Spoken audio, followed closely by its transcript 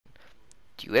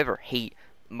you ever hate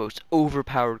most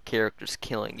overpowered characters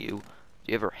killing you?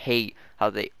 Do you ever hate how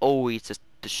they always just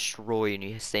destroy and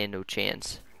you stand no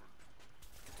chance?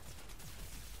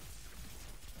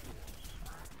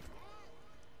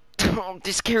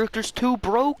 This character's too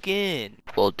broken!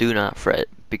 Well, do not fret,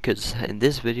 because in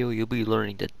this video you'll be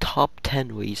learning the top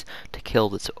 10 ways to kill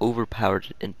this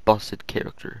overpowered and busted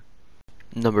character.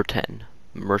 Number 10.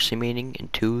 Mercy maining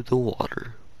into the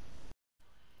water.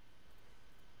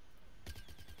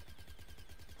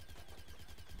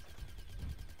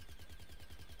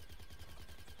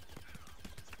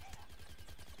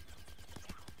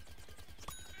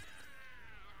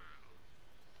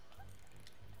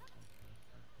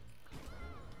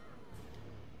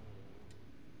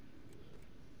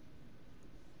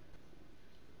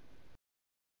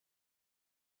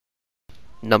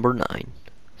 Number 9.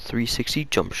 360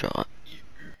 jump shot.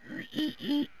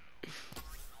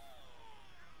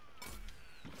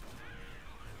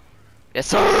 Yes,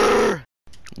 sir!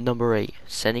 Number 8.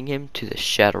 Sending him to the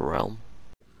Shadow Realm.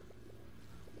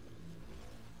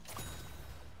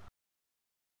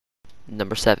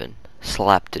 Number 7.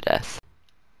 Slap to death.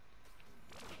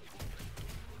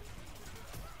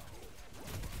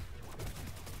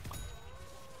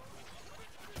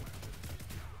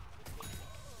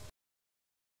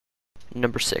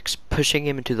 Number 6. Pushing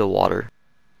him into the water.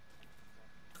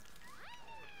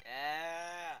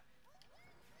 Yeah.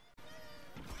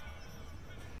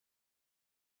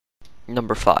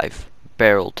 Number 5.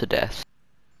 Barrel to death.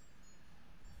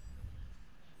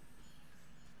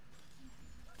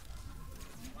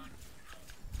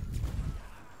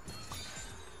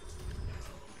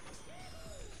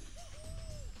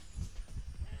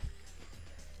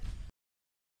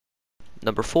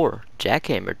 Number 4.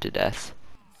 Jackhammer to death.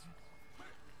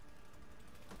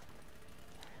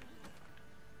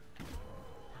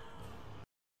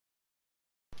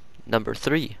 Number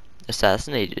 3.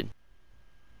 Assassinated.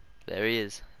 There he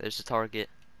is. There's the target.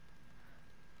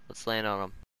 Let's land on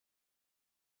him.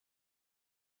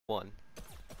 1.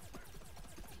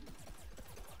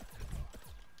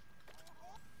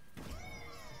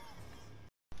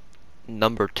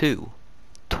 Number 2.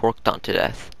 Torqued on to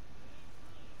death.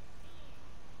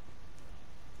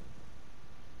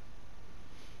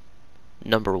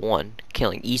 Number 1.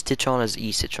 Killing E-Citron as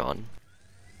E-Citron.